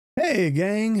Hey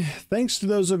gang, thanks to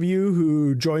those of you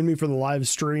who joined me for the live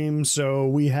stream. So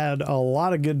we had a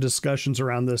lot of good discussions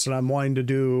around this, and I'm wanting to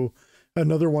do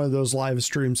another one of those live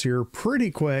streams here pretty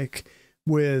quick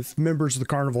with members of the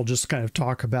Carnival, just to kind of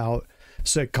talk about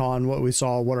Citcon, what we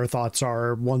saw, what our thoughts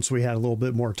are once we had a little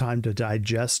bit more time to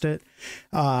digest it.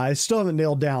 I still haven't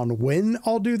nailed down when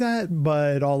I'll do that,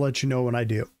 but I'll let you know when I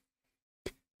do.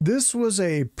 This was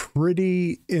a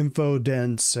pretty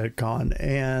info-dense Citcon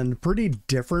and pretty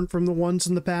different from the ones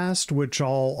in the past, which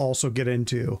I'll also get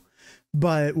into.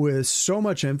 But with so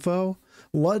much info,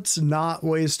 let's not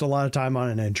waste a lot of time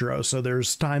on an intro. So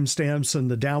there's timestamps in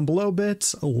the down below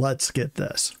bits. Let's get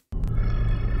this.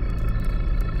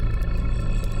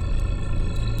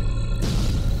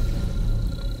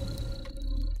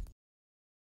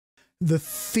 The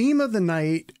theme of the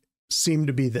night seemed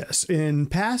to be this. In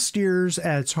past years,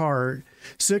 at its heart,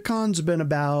 Citcon's been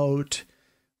about,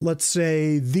 let's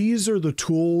say, these are the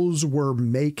tools we're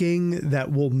making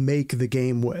that we'll make the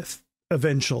game with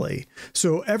eventually.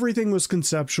 So everything was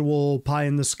conceptual, pie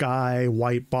in the sky,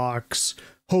 white box,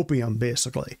 hopium,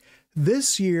 basically.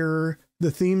 This year, the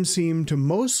theme seemed to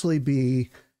mostly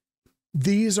be,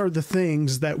 these are the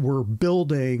things that we're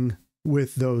building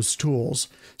with those tools.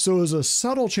 So it was a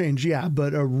subtle change, yeah,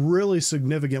 but a really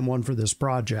significant one for this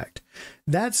project.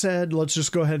 That said, let's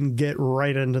just go ahead and get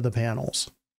right into the panels.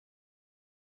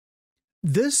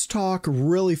 This talk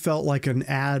really felt like an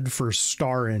ad for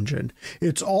Star Engine.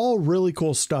 It's all really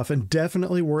cool stuff and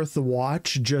definitely worth the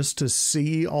watch just to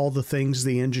see all the things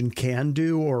the engine can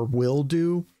do or will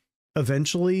do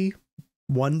eventually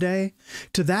one day.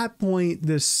 To that point,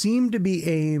 this seemed to be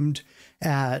aimed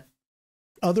at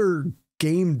other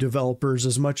game developers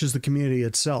as much as the community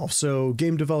itself. So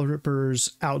game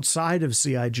developers outside of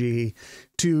CIG,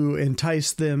 to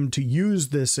entice them to use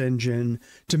this engine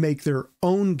to make their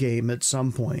own game at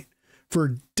some point. For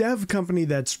a dev company,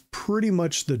 that's pretty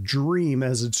much the dream,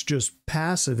 as it's just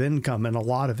passive income in a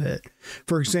lot of it.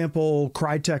 For example,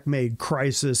 Crytek made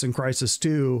Crysis and Crysis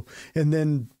 2, and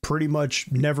then pretty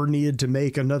much never needed to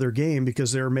make another game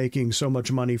because they were making so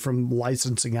much money from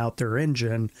licensing out their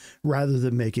engine rather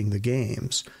than making the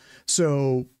games.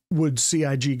 So would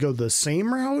CIG go the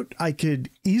same route? I could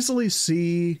easily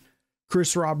see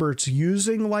Chris Roberts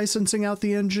using licensing out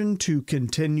the engine to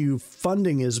continue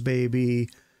funding his baby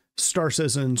Star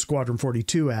Citizen Squadron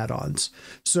 42 add-ons.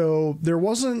 So there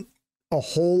wasn't a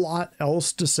whole lot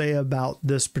else to say about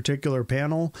this particular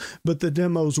panel, but the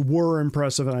demos were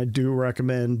impressive, and I do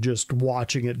recommend just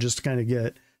watching it just to kind of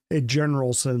get a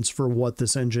general sense for what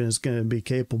this engine is going to be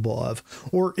capable of,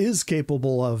 or is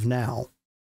capable of now.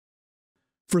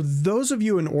 For those of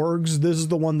you in orgs, this is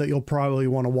the one that you'll probably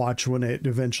want to watch when it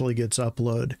eventually gets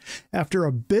uploaded. After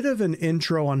a bit of an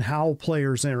intro on how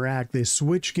players interact, they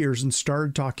switched gears and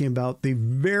started talking about the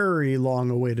very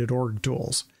long-awaited org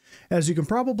tools. As you can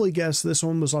probably guess, this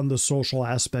one was on the social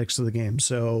aspects of the game.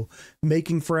 So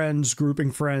making friends,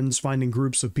 grouping friends, finding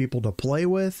groups of people to play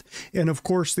with, and of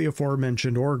course the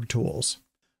aforementioned org tools.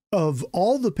 Of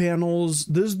all the panels,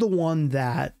 this is the one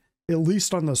that, at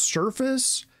least on the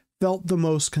surface, felt the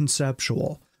most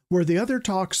conceptual. Where the other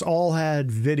talks all had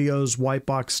videos, white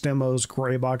box demos,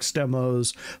 gray box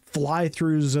demos,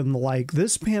 fly-throughs and the like,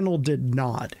 this panel did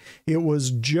not. It was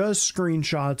just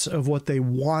screenshots of what they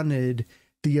wanted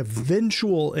the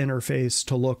eventual interface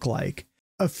to look like.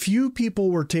 A few people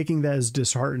were taking that as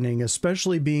disheartening,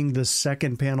 especially being the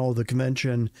second panel of the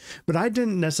convention, but I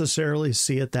didn't necessarily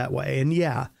see it that way. And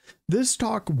yeah, this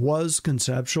talk was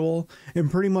conceptual and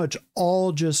pretty much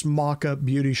all just mock-up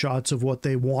beauty shots of what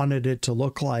they wanted it to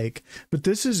look like. But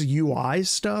this is UI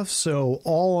stuff, so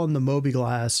all on the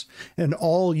mobiGlas and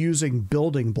all using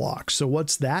building blocks. So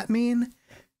what's that mean?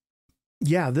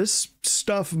 Yeah, this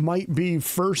stuff might be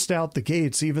first out the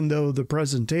gates, even though the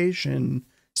presentation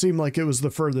seemed like it was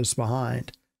the furthest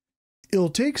behind. It'll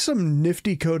take some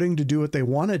nifty coding to do what they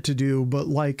want it to do, but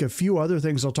like a few other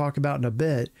things I'll talk about in a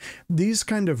bit, these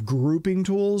kind of grouping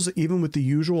tools, even with the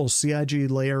usual CIG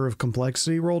layer of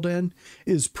complexity rolled in,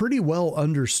 is pretty well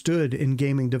understood in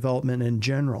gaming development in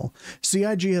general.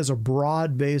 CIG has a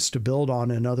broad base to build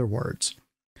on, in other words.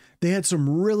 They had some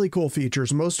really cool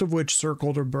features, most of which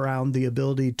circled around the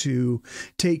ability to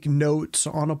take notes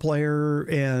on a player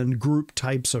and group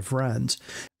types of friends.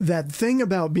 That thing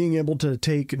about being able to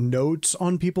take notes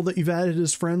on people that you've added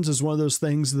as friends is one of those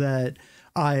things that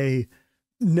I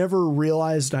never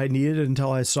realized I needed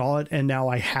until I saw it, and now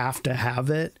I have to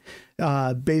have it.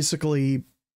 Basically,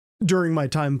 during my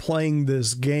time playing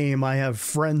this game, I have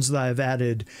friends that I've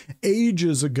added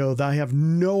ages ago that I have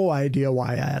no idea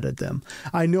why I added them.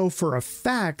 I know for a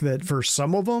fact that for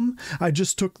some of them, I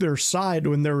just took their side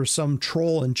when there was some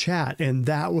troll in chat, and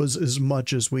that was as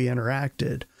much as we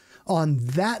interacted. On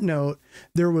that note,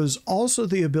 there was also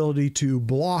the ability to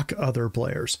block other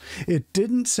players. It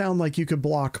didn't sound like you could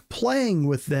block playing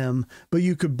with them, but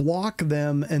you could block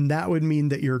them, and that would mean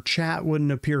that your chat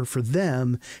wouldn't appear for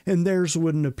them and theirs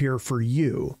wouldn't appear for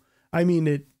you. I mean,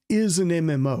 it is an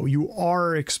MMO. You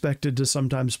are expected to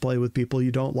sometimes play with people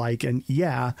you don't like, and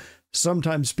yeah,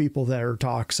 sometimes people that are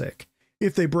toxic.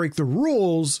 If they break the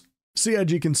rules,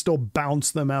 CIG can still bounce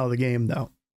them out of the game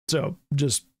though. So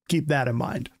just keep that in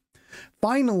mind.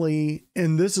 Finally,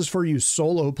 and this is for you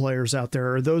solo players out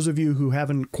there, or those of you who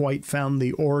haven't quite found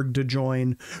the org to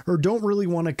join or don't really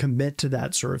want to commit to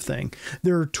that sort of thing,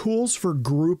 there are tools for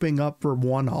grouping up for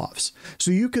one-offs.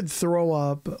 So you could throw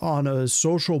up on a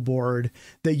social board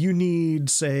that you need,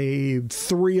 say,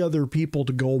 3 other people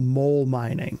to go mole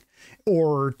mining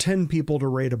or 10 people to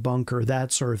raid a bunker,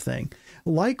 that sort of thing.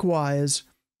 Likewise,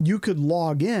 you could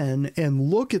log in and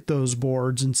look at those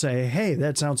boards and say, hey,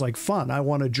 that sounds like fun. I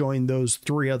want to join those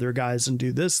 3 other guys and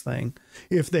do this thing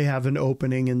if they have an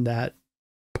opening in that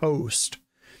post.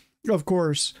 Of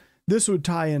course, this would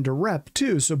tie into rep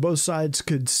too, so both sides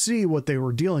could see what they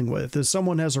were dealing with. If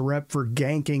someone has a rep for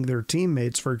ganking their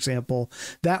teammates, for example,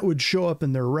 that would show up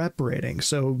in their rep rating.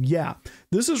 So yeah,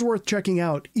 this is worth checking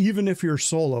out even if you're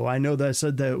solo. I know that I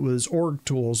said that it was org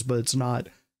tools, but it's not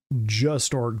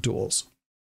just org tools.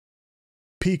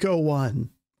 Pico 1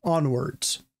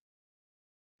 onwards.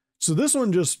 So this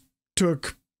one just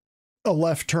took a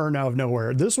left turn out of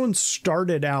nowhere. This one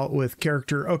started out with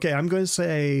character, okay, I'm going to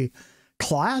say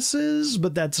classes,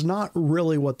 but that's not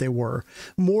really what they were.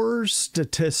 More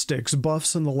statistics,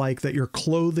 buffs and the like that your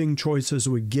clothing choices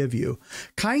would give you.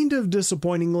 Kind of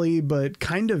disappointingly, but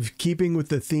kind of keeping with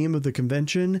the theme of the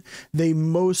convention, they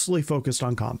mostly focused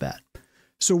on combat.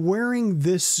 So wearing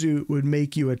this suit would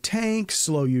make you a tank,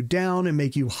 slow you down, and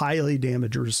make you highly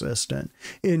damage resistant.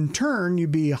 In turn,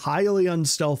 you'd be highly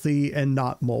unstealthy and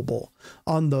not mobile.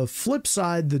 On the flip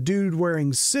side, the dude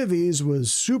wearing civvies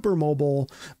was super mobile,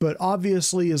 but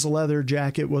obviously his leather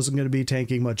jacket wasn't going to be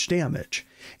tanking much damage.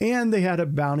 And they had a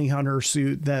bounty hunter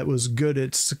suit that was good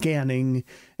at scanning,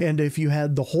 and if you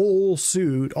had the whole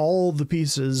suit, all the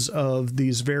pieces of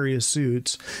these various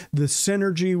suits, the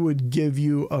synergy would give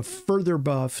you a further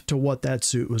buff to what that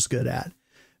suit was good at.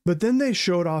 But then they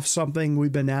showed off something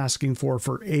we've been asking for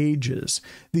ages,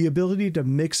 the ability to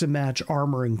mix and match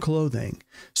armor and clothing.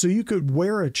 So you could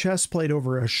wear a chest plate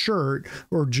over a shirt,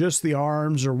 or just the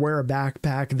arms, or wear a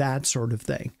backpack, that sort of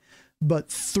thing.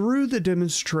 But through the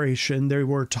demonstration, they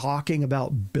were talking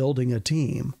about building a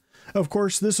team. Of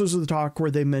course, this was the talk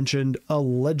where they mentioned a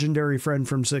legendary friend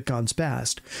from Citcon's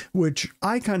past, which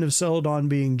I kind of settled on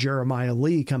being Jeremiah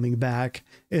Lee coming back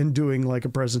and doing like a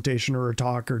presentation or a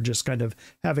talk or just kind of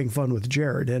having fun with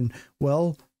Jared. And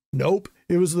well, nope,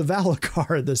 it was the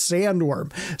Valacar, the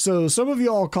sandworm. So some of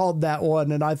you all called that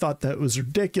one, and I thought that was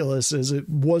ridiculous, as it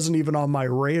wasn't even on my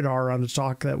radar on a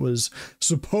talk that was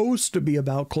supposed to be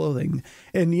about clothing.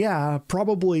 And yeah,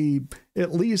 probably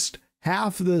at least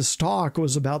half this talk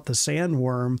was about the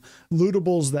sandworm,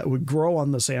 lootables that would grow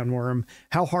on the sandworm,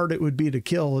 how hard it would be to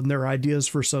kill, and their ideas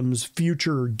for some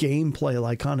future gameplay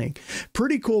like hunting.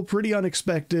 Pretty cool, pretty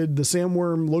unexpected. The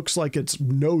sandworm looks like it's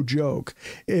no joke.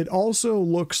 It also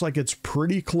looks like it's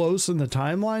pretty close in the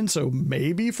timeline, so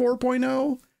maybe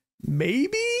 4.0?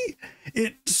 Maybe?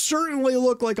 It certainly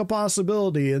looked like a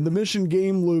possibility, and the mission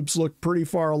game loops looked pretty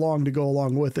far along to go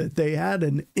along with it. They had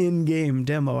an in-game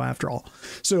demo after all.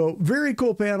 So very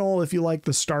cool panel if you like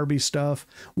the Starby stuff,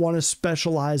 want to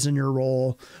specialize in your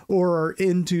role, or are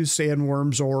into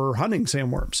sandworms or hunting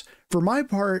sandworms. For my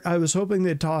part, I was hoping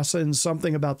they'd toss in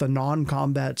something about the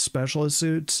non-combat specialist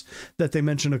suits that they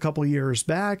mentioned a couple years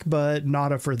back, but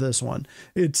not for this one.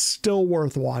 It's still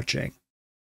worth watching.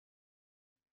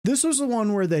 This was the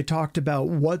one where they talked about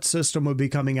what system would be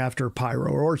coming after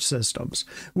Pyro, or systems,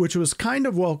 which was kind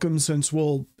of welcome since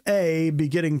we'll A, be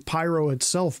getting Pyro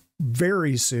itself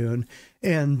very soon,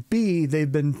 and B,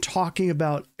 they've been talking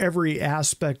about every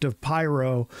aspect of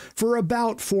Pyro for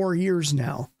about 4 years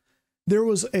now. There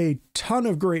was a ton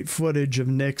of great footage of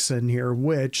Nixon here,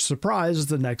 which surprised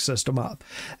the next system up.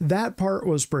 That part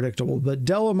was predictable, but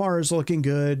Delamar is looking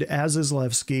good, as is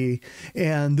Levski,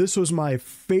 and this was my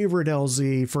favorite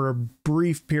LZ for a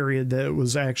brief period that it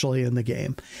was actually in the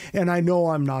game. And I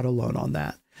know I'm not alone on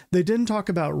that. They didn't talk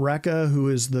about Rekka, who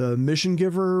is the mission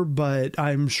giver, but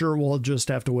I'm sure we'll just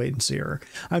have to wait and see her.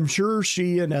 I'm sure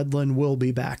she and Edlin will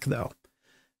be back, though.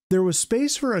 there was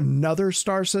space for another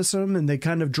star system, and they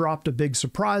kind of dropped a big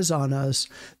surprise on us.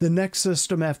 The next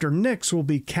system after Nyx will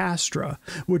be Castra,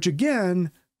 which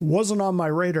again wasn't on my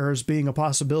radar as being a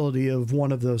possibility of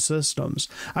one of those systems.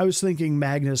 I was thinking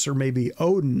Magnus or maybe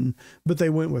Odin, but they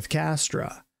went with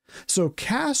Castra. So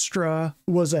Castra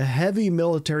was a heavy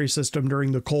military system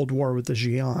during the Cold War with the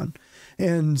Xi'an,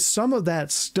 and some of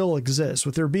that still exists,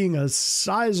 with there being a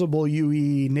sizable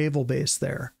UE naval base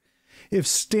there. If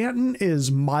Stanton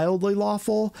is mildly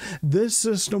lawful, this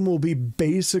system will be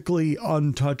basically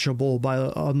untouchable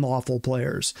by unlawful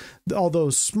players, although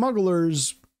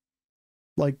smugglers,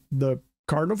 like the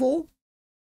Carnival,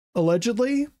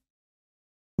 allegedly,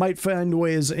 might find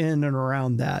ways in and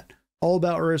around that. All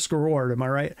about risk reward, am I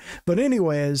right? But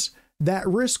anyways, that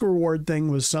risk reward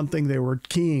thing was something they were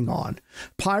keying on.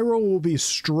 Pyro will be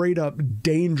straight up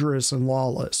dangerous and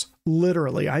lawless.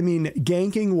 Literally. I mean,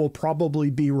 ganking will probably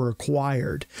be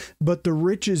required, but the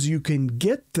riches you can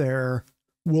get there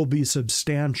will be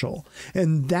substantial.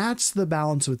 And that's the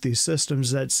balance with these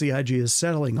systems that CIG is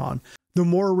settling on. The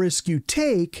more risk you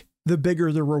take, the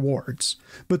bigger the rewards.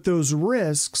 But those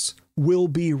risks will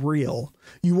be real.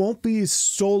 You won't be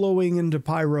soloing into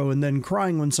Pyro and then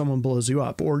crying when someone blows you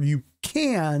up. Or you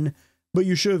can, but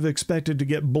you should have expected to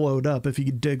get blowed up, if you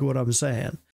dig what I'm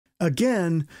saying.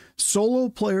 Again, solo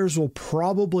players will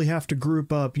probably have to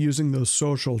group up using those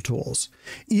social tools.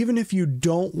 Even if you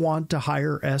don't want to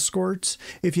hire escorts,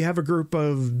 if you have a group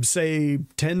of, say,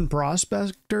 10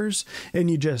 prospectors and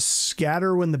you just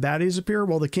scatter when the baddies appear,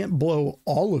 well, they can't blow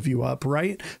all of you up,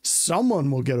 right?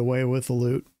 Someone will get away with the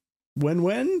loot.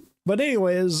 Win-win? But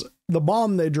anyways, the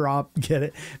bomb they drop, get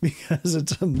it, because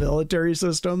it's a military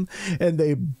system and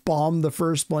they bomb the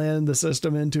first planet in the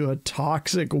system into a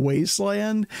toxic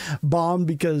wasteland. Bomb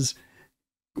because,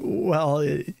 well,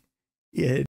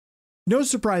 no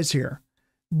surprise here.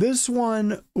 This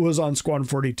one was on Squad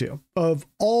 42. Of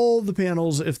all the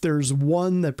panels, if there's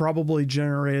one that probably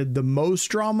generated the most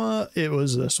drama, it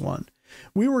was this one.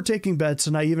 We were taking bets,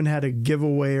 and I even had a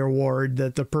giveaway award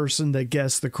that the person that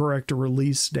guessed the correct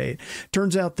release date.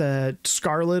 Turns out that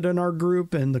Scarlet in our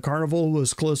group and the Carnival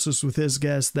was closest with his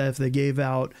guess, that if they gave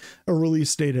out a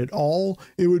release date at all,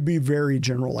 it would be very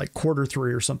general, like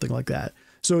Q3 or something like that.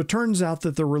 So it turns out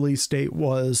that the release date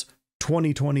was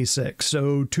 2026,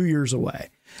 so 2 years away.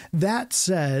 That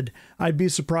said, I'd be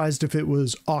surprised if it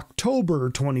was October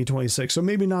 2026, so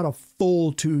maybe not a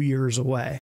full 2 years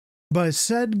away. But I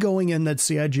said going in that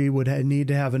CIG would need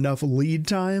to have enough lead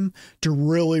time to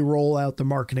really roll out the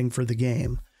marketing for the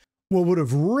game. What would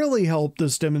have really helped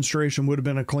this demonstration would have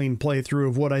been a clean playthrough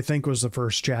of what I think was the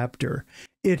first chapter.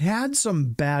 It had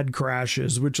some bad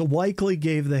crashes, which likely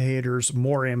gave the haters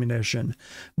more ammunition.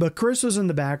 But Chris was in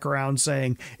the background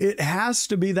saying, it has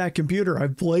to be that computer. I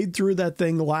played through that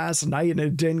thing last night and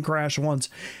it didn't crash once.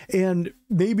 And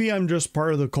maybe I'm just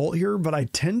part of the cult here, but I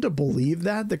tend to believe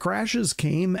that the crashes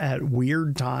came at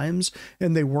weird times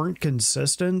and they weren't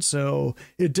consistent. So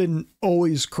it didn't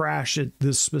always crash at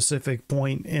this specific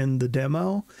point in the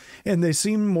demo. And they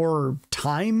seem more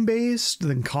time-based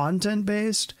than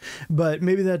content-based, but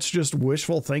maybe that's just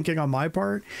wishful thinking on my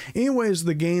part. Anyways,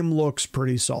 the game looks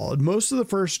pretty solid. Most of the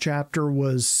first chapter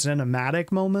was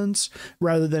cinematic moments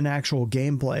rather than actual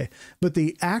gameplay, but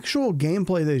the actual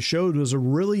gameplay they showed was a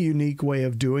really unique way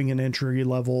of doing an entry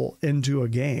level into a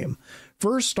game.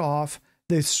 First off,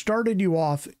 they started you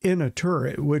off in a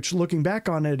turret, which looking back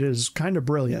on it is kind of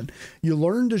brilliant. You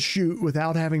learn to shoot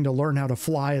without having to learn how to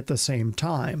fly at the same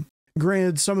time.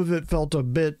 Granted, some of it felt a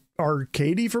bit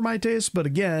arcadey for my taste, but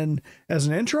again, as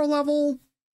an intro level,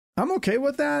 I'm okay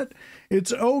with that.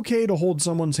 It's okay to hold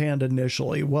someone's hand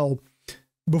initially. Well,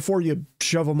 before you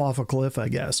shove them off a cliff, I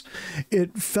guess.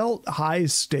 It felt high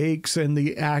stakes and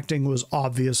the acting was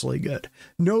obviously good.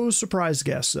 No surprise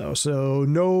guests though, so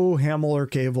no Hamill or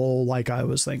Cable like I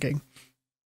was thinking.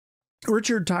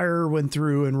 Richard Tyrer went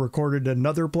through and recorded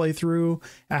another playthrough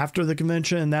after the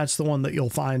convention, and that's the one that you'll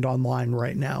find online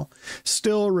right now.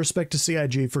 Still, respect to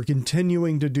CIG for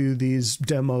continuing to do these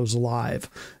demos live.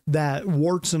 That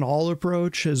warts and all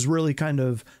approach has really kind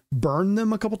of burned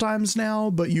them a couple times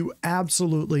now, but you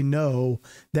absolutely know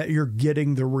that you're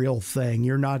getting the real thing.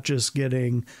 You're not just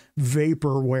getting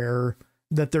vaporware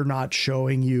that they're not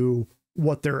showing you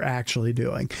what they're actually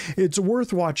doing. It's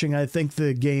worth watching. I think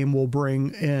the game will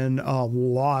bring in a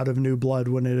lot of new blood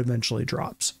when it eventually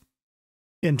drops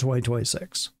in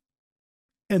 2026.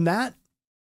 And that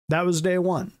was day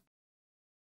one.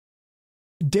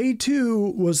 Day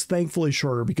two was thankfully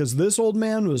shorter because this old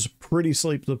man was pretty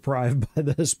sleep deprived by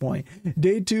this point.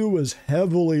 Day two was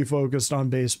heavily focused on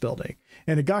base building,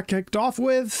 and it got kicked off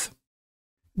with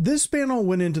This panel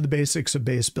went into the basics of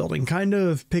base building, kind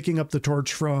of picking up the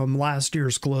torch from last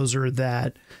year's closer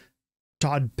that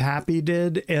Todd Pappy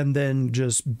did, and then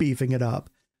just beefing it up.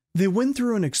 They went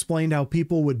through and explained how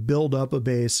people would build up a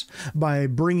base by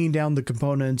bringing down the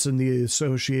components and the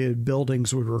associated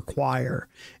buildings would require,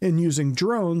 and using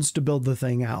drones to build the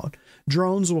thing out.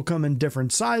 Drones will come in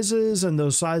different sizes, and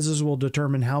those sizes will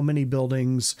determine how many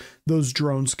buildings those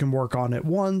drones can work on at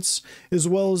once, as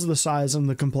well as the size and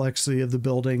the complexity of the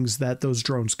buildings that those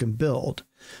drones can build.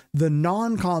 The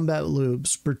non-combat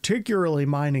loops, particularly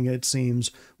mining it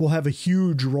seems, will have a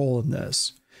huge role in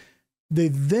this. They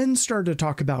then start to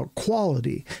talk about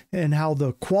quality and how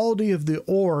the quality of the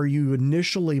ore you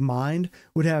initially mined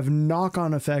would have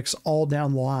knock-on effects all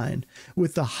down the line,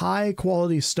 with the high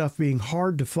quality stuff being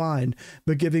hard to find,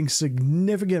 but giving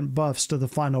significant buffs to the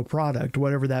final product,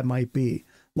 whatever that might be.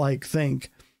 Like,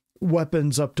 think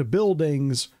weapons up to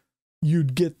buildings,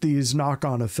 you'd get these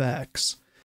knock-on effects.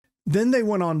 Then they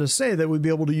went on to say that we'd be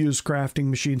able to use crafting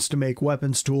machines to make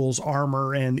weapons, tools,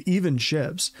 armor, and even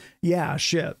ships. Yeah,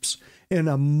 ships. And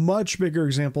a much bigger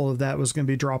example of that was going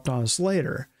to be dropped on us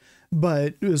later.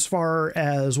 But as far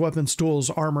as weapons, tools,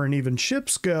 armor, and even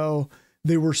ships go,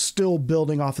 they were still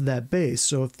building off of that base.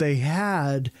 So if they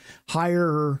had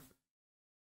higher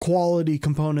quality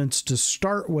components to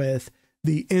start with,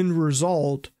 the end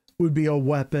result would be a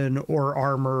weapon or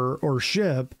armor or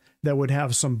ship that would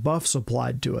have some buffs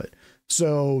applied to it.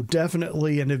 So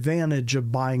definitely an advantage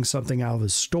of buying something out of a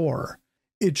store.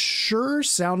 It's sure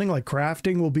sounding like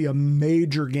crafting will be a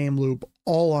major game loop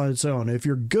all on its own. If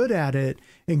you're good at it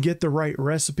and get the right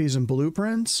recipes and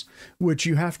blueprints, which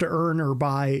you have to earn or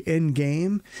buy in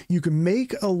game, you can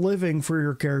make a living for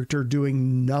your character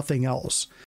doing nothing else.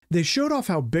 They showed off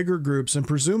how bigger groups and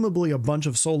presumably a bunch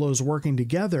of solos working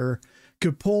together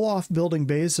could pull off building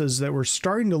bases that were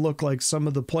starting to look like some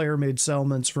of the player-made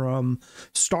settlements from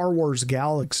Star Wars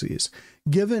Galaxies.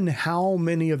 Given how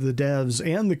many of the devs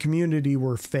and the community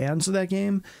were fans of that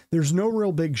game, there's no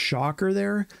real big shocker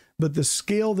there, but the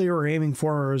scale they were aiming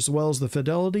for as well as the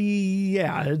fidelity,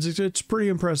 yeah, it's pretty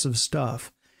impressive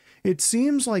stuff. It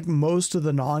seems like most of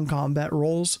the non-combat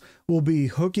roles will be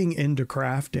hooking into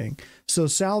crafting. So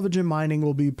salvage and mining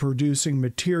will be producing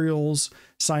materials,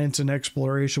 science and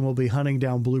exploration will be hunting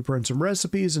down blueprints and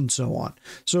recipes, and so on.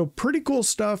 So pretty cool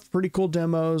stuff, pretty cool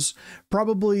demos.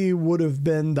 Probably would have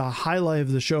been the highlight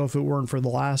of the show if it weren't for the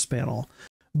last panel.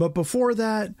 But before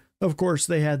that, of course,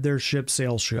 they had their ship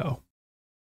sales show.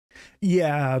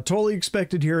 Yeah, totally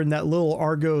expected here, and that little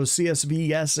Argo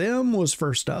CSV SM was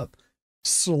first up.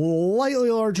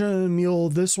 Slightly larger than a mule,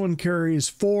 this one carries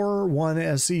 4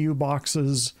 1SCU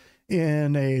boxes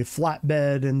in a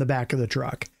flatbed in the back of the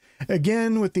truck.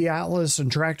 Again, with the Atlas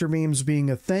and tractor beams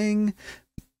being a thing,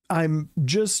 I'm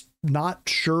just not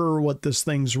sure what this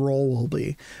thing's role will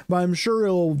be, but I'm sure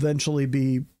it'll eventually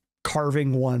be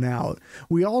carving one out.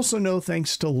 We also know,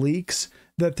 thanks to leaks,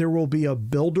 that there will be a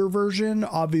builder version,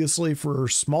 obviously for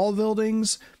small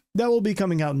buildings, that will be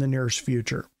coming out in the nearest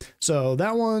future. So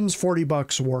that one's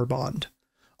 $40 war bond.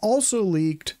 Also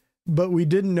leaked, but we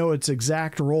didn't know its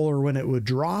exact role or when it would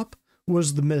drop,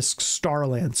 was the MISC Star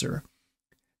Lancer.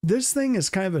 This thing is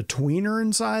kind of a tweener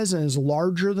in size and is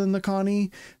larger than the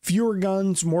Connie. Fewer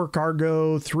guns, more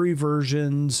cargo, 3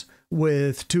 versions,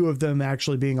 with 2 of them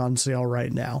actually being on sale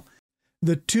right now.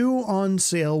 The 2 on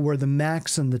sale were the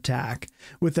Max and the TAC,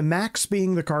 with the Max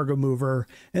being the cargo mover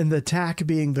and the TAC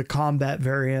being the combat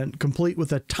variant, complete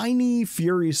with a tiny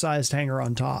Fury-sized hangar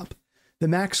on top. The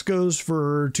Max goes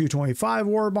for $225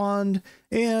 war bond,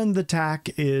 and the TAC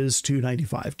is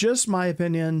 $295. Just my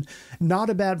opinion, not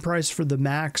a bad price for the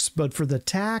Max, but for the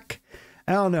TAC,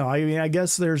 I don't know. I mean, I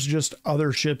guess there's just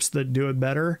other ships that do it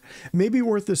better. Maybe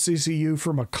worth the CCU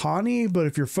from a Connie, but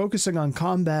if you're focusing on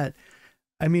combat,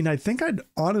 I mean, I think I'd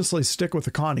honestly stick with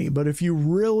the Connie, but if you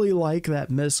really like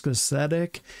that MISC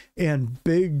aesthetic and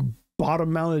big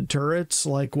bottom-mounted turrets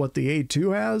like what the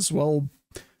A2 has, well,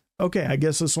 okay, I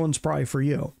guess this one's probably for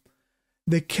you.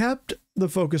 They kept the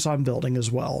focus on building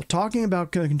as well, talking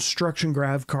about construction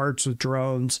grav carts with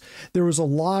drones. There was a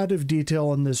lot of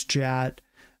detail in this chat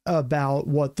about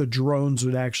what the drones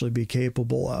would actually be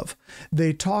capable of.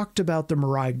 They talked about the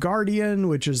Mirai Guardian,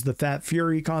 which is the Fat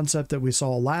Fury concept that we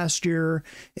saw last year,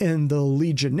 and the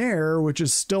Legionnaire, which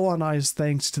is still on ice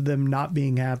thanks to them not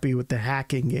being happy with the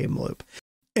hacking game loop.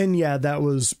 And yeah, that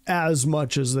was as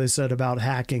much as they said about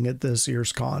hacking at this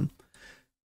year's con.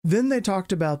 Then they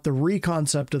talked about the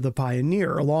reconcept of the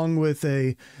Pioneer, along with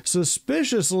a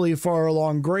suspiciously far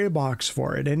along gray box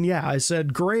for it. And yeah, I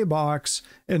said gray box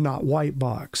and not white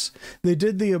box. They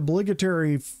did the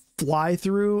obligatory fly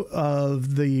through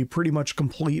of the pretty much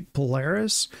complete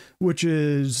Polaris, which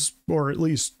is, or at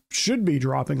least should be,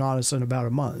 dropping on us in about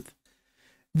a month.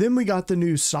 Then we got the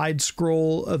new side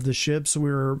scroll of the ships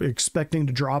we were expecting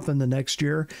to drop in the next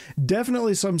year.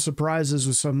 Definitely some surprises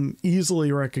with some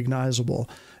easily recognizable.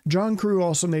 John Crew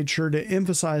also made sure to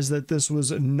emphasize that this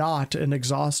was not an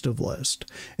exhaustive list,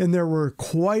 and there were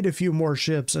quite a few more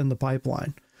ships in the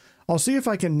pipeline. I'll see if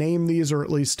I can name these or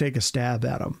at least take a stab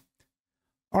at them.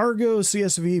 Argo,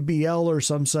 CSV, BL, or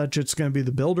some such, it's going to be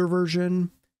the builder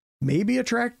version. Maybe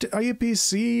Attract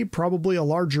IAPC, probably a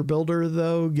larger builder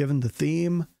though, given the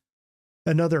theme.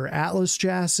 Another Atlas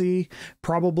chassis,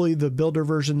 probably the builder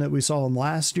version that we saw in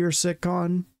last year's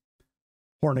Citcon.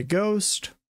 Hornet Ghost.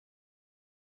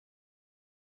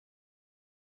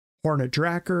 Hornet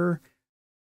Tracker.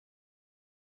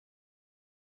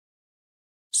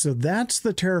 So that's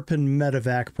the Terrapin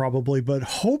Medevac probably, but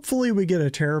hopefully we get a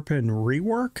Terrapin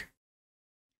rework.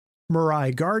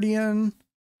 Mirai Guardian.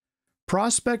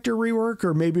 Prospector rework,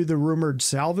 or maybe the rumored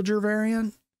Salvager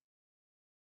variant.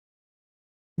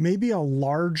 Maybe a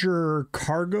larger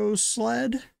cargo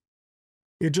sled.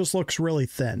 It just looks really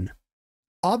thin.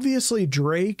 Obviously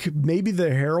Drake, maybe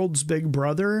the Herald's big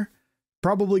brother.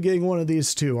 Probably getting one of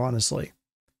these two, honestly.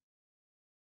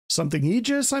 Something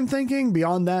Aegis, I'm thinking.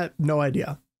 Beyond that, no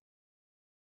idea.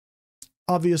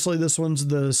 Obviously this one's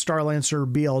the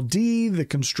Starlancer BLD, the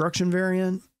construction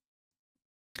variant.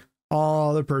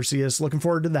 Oh, the Perseus. Looking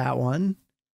forward to that one.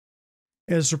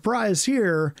 And a surprise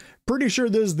here, pretty sure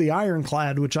this is the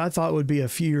Ironclad, which I thought would be a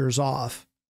few years off.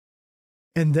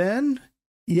 And then,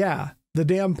 yeah, the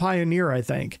damn Pioneer, I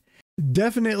think.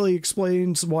 Definitely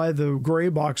explains why the gray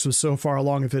box was so far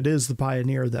along if it is the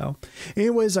Pioneer, though.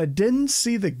 Anyways, I didn't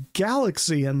see the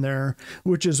Galaxy in there,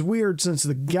 which is weird since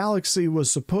the Galaxy was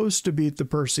supposed to beat the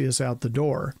Perseus out the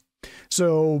door.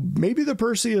 So maybe the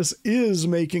Perseus is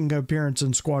making an appearance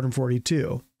in Squadron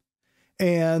 42.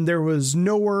 And there was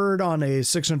no word on a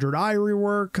 600i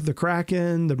rework, the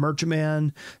Kraken, the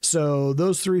Merchantman, so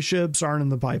those three ships aren't in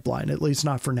the pipeline, at least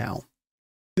not for now.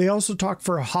 They also talked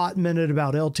for a hot minute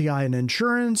about LTI and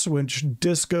insurance, which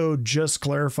Disco just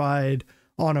clarified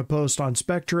on a post on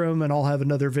Spectrum, and I'll have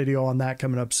another video on that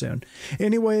coming up soon.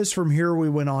 Anyways, from here we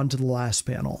went on to the last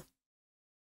panel.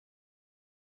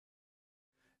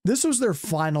 This was their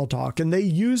final talk, and they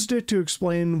used it to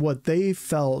explain what they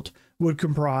felt would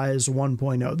comprise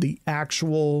 1.0, the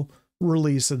actual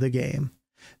release of the game.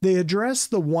 They addressed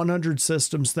the 100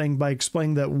 systems thing by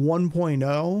explaining that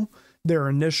 1.0, their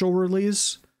initial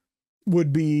release,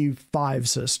 would be 5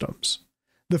 systems.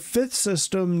 The 5th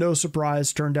system, no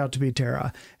surprise, turned out to be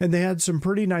Terra, and they had some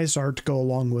pretty nice art to go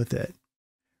along with it.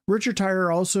 Richard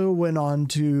Tyler also went on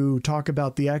to talk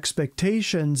about the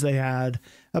expectations they had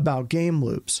about game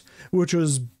loops, which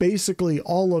was basically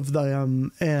all of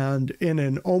them and in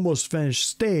an almost finished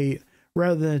state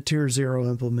rather than a Tier 0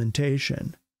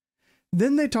 implementation.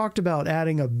 Then they talked about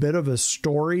adding a bit of a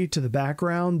story to the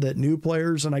background that new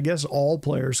players, and I guess all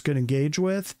players, could engage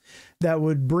with, that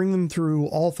would bring them through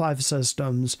all 5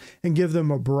 systems and give them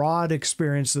a broad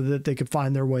experience so that they could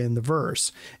find their way in the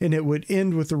verse. And it would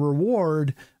end with the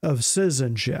reward of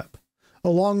citizenship,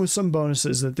 along with some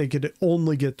bonuses that they could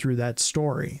only get through that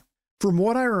story. From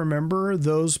what I remember,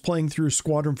 those playing through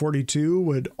Squadron 42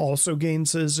 would also gain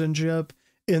citizenship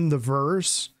in the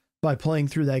verse by playing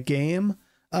through that game.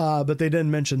 But they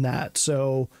didn't mention that.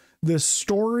 So the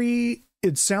story,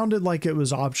 it sounded like it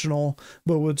was optional,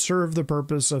 but would serve the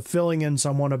purpose of filling in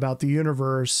someone about the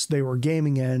universe they were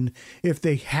gaming in if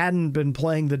they hadn't been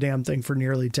playing the damn thing for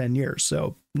nearly 10 years.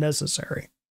 So necessary.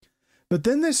 But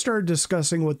then they started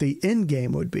discussing what the end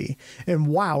game would be. And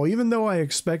wow, even though I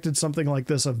expected something like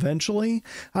this eventually,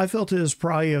 I felt it was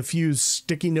probably a few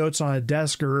sticky notes on a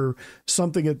desk or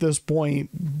something at this point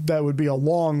that would be a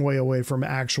long way away from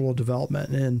actual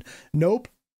development. And nope,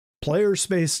 player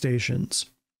space stations.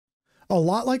 A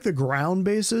lot like the ground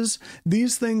bases,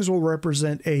 these things will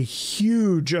represent a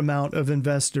huge amount of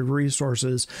invested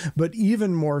resources, but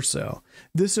even more so.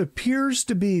 This appears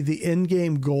to be the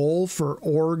end-game goal for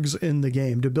orgs in the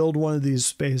game, to build one of these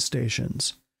space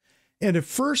stations. And at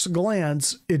first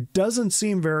glance, it doesn't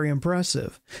seem very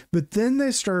impressive. But then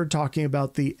they started talking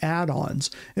about the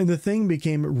add-ons, and the thing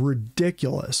became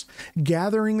ridiculous.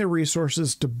 Gathering the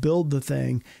resources to build the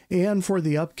thing and for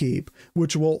the upkeep,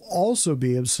 which will also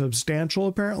be substantial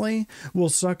apparently, will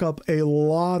suck up a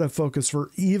lot of focus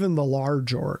for even the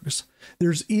large orgs.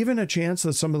 There's even a chance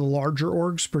that some of the larger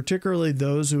orgs, particularly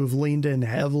those who have leaned in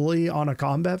heavily on a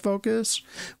combat focus,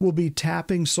 will be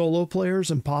tapping solo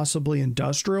players and possibly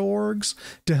industrial orgs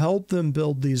to help them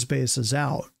build these bases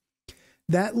out.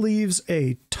 that leaves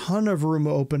a ton of room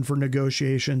open for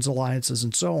negotiations, alliances,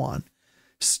 and so on.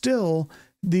 Still,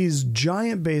 these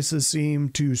giant bases seem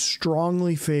to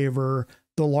strongly favor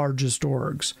the largest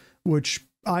orgs, which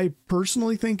I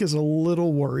personally think is a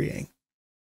little worrying.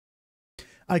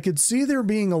 I could see there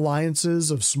being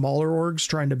alliances of smaller orgs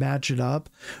trying to match it up,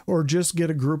 or just get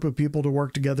a group of people to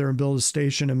work together and build a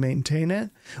station and maintain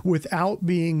it without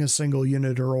being a single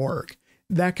unit or org.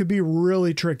 That could be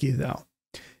really tricky though.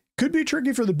 Could be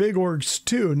tricky for the big orgs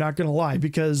too, not going to lie,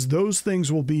 because those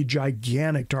things will be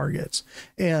gigantic targets.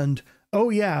 And oh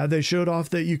yeah, they showed off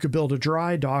that you could build a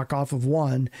dry dock off of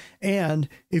one, and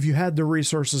if you had the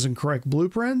resources and correct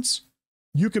blueprints,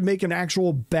 you could make an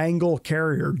actual Bengal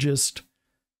carrier. Just,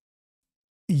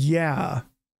 yeah.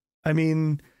 I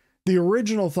mean, the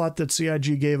original thought that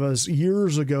CIG gave us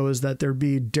years ago is that there'd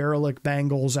be derelict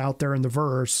Bengals out there in the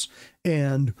verse,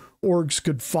 and orgs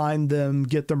could find them,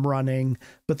 get them running,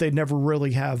 but they'd never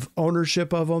really have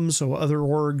ownership of them, so other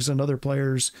orgs and other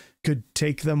players could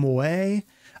take them away.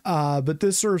 But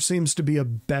this sort of seems to be a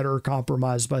better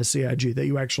compromise by CIG, that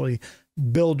you actually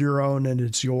build your own and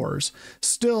it's yours.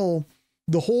 Still,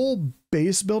 the whole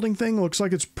base building thing looks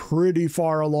like it's pretty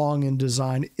far along in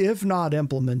design, if not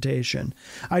implementation.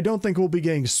 I don't think we'll be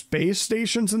getting space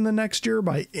stations in the next year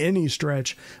by any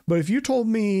stretch, but if you told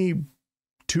me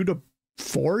 2 to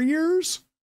 4 years,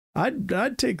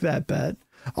 I'd take that bet.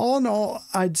 All in all,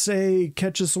 I'd say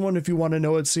catch this one if you want to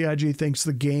know what CIG thinks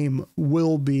the game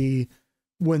will be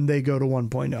when they go to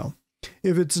 1.0.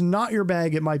 If it's not your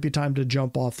bag, it might be time to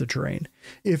jump off the train.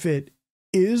 If it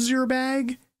is your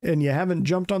bag and you haven't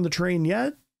jumped on the train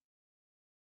yet,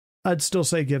 I'd still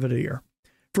say give it a year.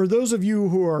 For those of you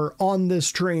who are on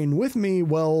this train with me,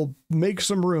 well, make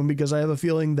some room, because I have a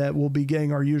feeling that we'll be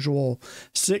getting our usual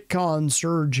Citcon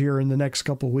surge here in the next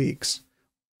couple weeks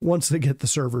once they get the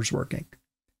servers working.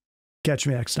 Catch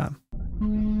me next time.